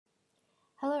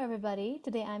Hello everybody,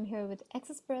 today I'm here with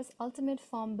Express Ultimate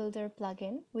Form Builder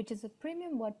plugin, which is a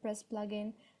premium WordPress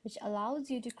plugin which allows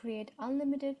you to create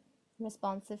unlimited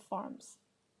responsive forms.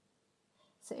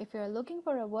 So if you're looking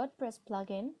for a WordPress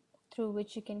plugin through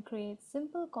which you can create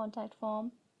simple contact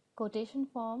form, quotation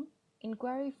form,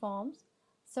 inquiry forms,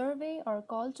 survey or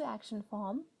call to action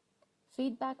form,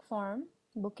 feedback form,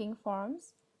 booking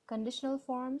forms, conditional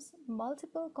forms,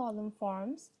 multiple column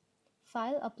forms,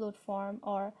 file upload form,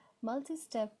 or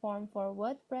multi-step form for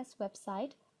WordPress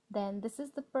website, then this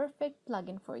is the perfect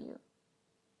plugin for you.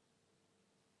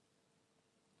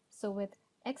 So with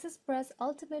Express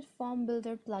Ultimate Form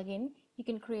Builder plugin, you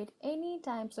can create any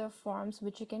types of forms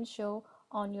which you can show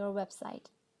on your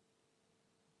website.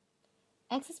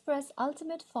 Express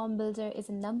Ultimate Form Builder is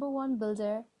a #1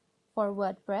 builder for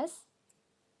WordPress,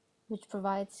 which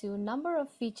provides you a number of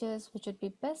features which would be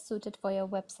best suited for your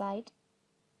website.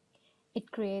 It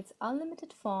creates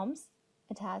unlimited forms.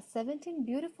 It has 17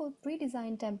 beautiful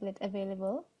pre-designed templates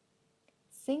available,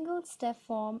 single step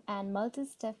form and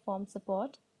multi-step form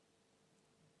support,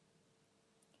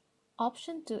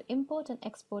 option to import and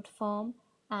export form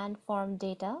and form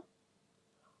data,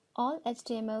 all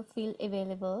HTML field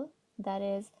available, that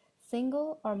is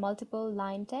single or multiple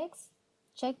line text,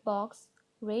 checkbox,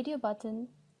 radio button,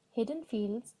 hidden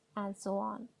fields, and so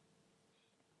on.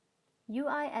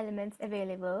 UI elements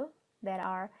available. There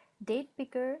are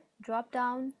Datepicker,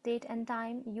 Dropdown, date and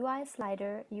time, UI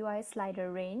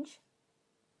slider range.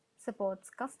 Supports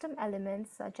custom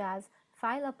elements such as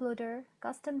file uploader,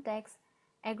 custom text,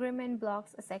 agreement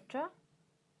blocks, etc.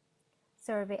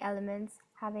 Survey elements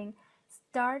having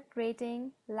start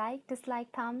rating, like,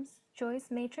 dislike, thumbs, choice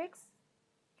matrix.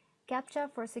 Captcha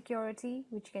for security,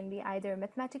 which can be either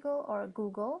mathematical or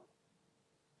Google.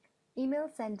 Email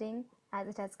sending, as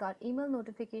it has got email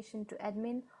notification to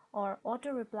admin or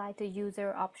auto reply to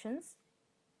user options.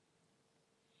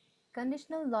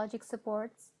 Conditional logic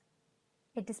supports.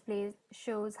 It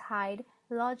shows hide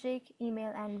logic,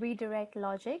 email and redirect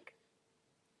logic.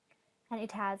 And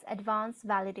it has advanced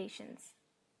validations.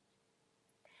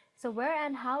 So where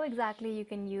and how exactly you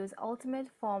can use Ultimate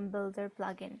Form Builder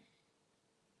plugin?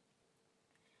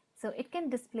 So it can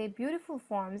display beautiful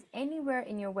forms anywhere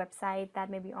in your website, that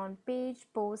may be on page,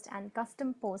 post and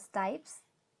custom post types.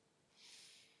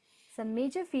 Some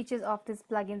major features of these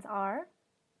plugins are: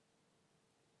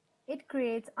 it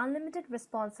creates unlimited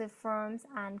responsive forms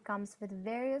and comes with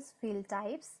various field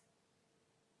types.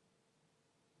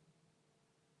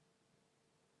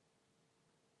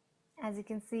 As you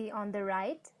can see on the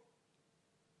right,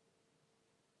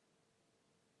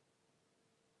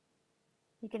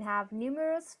 you can have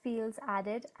numerous fields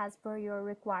added as per your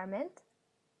requirement,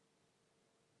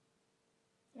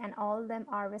 and all of them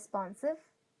are responsive.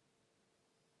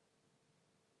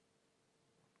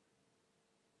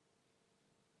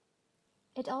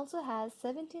 It also has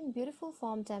 17 beautiful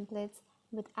form templates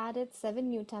with added 7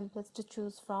 new templates to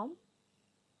choose from.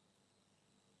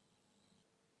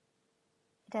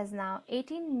 It has now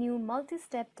 18 new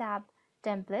multi-step tab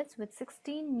templates with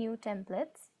 16 new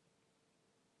templates.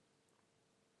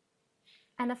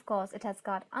 And of course, it has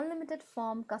got unlimited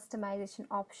form customization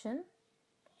option,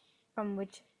 from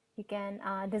which you can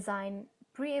design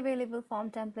pre-available form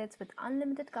templates with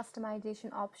unlimited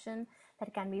customization option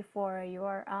that can be for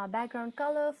your background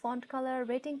color, font color,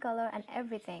 rating color, and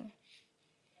everything.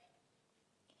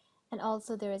 And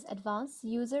also there is advanced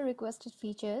user requested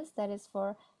features, that is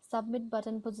for submit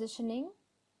button positioning,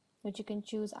 which you can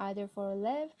choose either for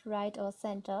left, right, or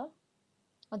center.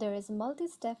 Or there is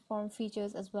multi-step form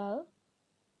features as well.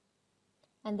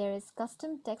 And there is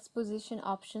custom text position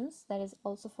options, that is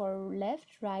also for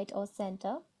left, right, or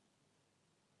center.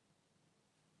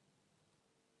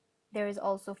 There is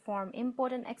also form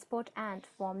import and export and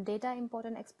form data import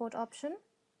and export option.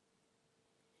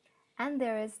 And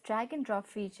there is drag and drop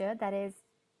feature, that is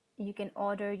you can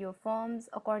order your forms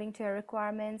according to your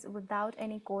requirements without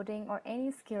any coding or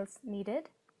any skills needed.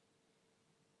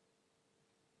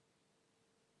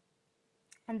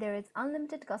 And there is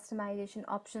unlimited customization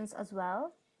options as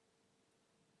well.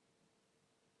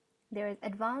 There is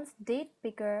advanced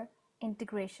Datepicker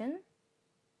integration.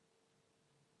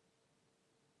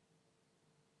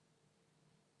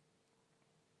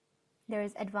 There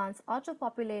is advanced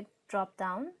auto-populate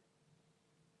drop-down.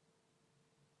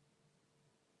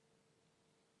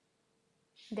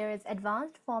 There is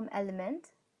advanced form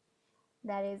element,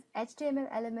 that is HTML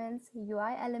elements,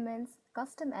 UI elements,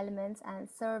 custom elements, and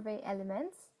survey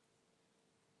elements.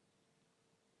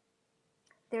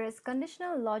 There is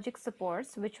conditional logic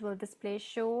supports, which will display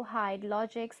show, hide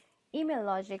logics, email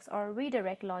logics, or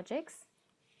redirect logics.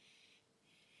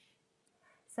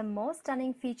 Some more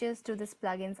stunning features to this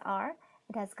plugin are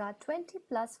it has got 20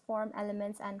 plus form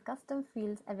elements and custom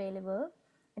fields available.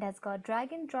 It has got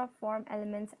drag and drop form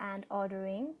elements and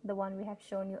ordering, the one we have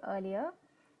shown you earlier.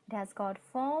 It has got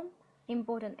form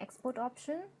import and export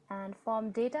option and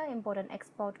form data import and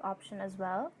export option as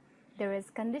well. There is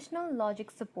conditional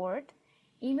logic support,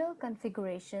 email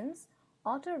configurations,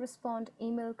 auto respond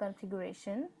email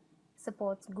configuration,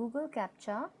 supports Google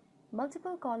captcha,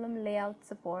 multiple column layout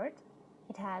support.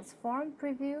 It has form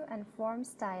preview and form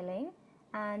styling,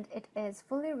 and it is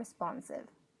fully responsive.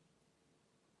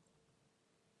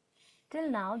 Till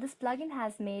now, this plugin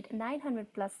has made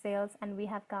 900 plus sales, and we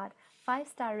have got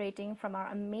 5-star rating from our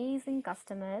amazing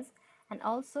customers. And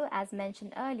also, as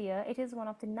mentioned earlier, it is one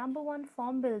of the #1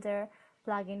 form builder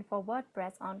plugin for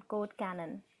WordPress on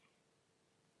CodeCanon.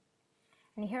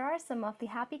 And here are some of the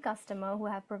happy customers who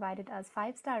have provided us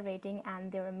 5-star rating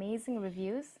and their amazing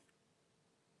reviews.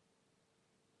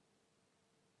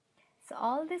 So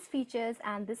all these features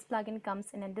and this plugin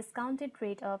comes in a discounted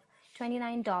rate of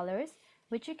 $29,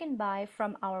 which you can buy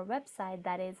from our website,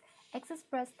 that is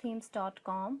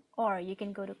expressthemes.com, or you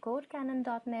can go to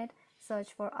codecanon.net,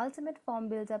 search for Ultimate Form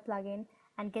Builder plugin,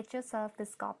 and get yourself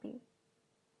this copy.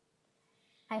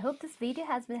 I hope this video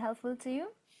has been helpful to you.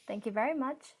 Thank you very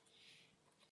much.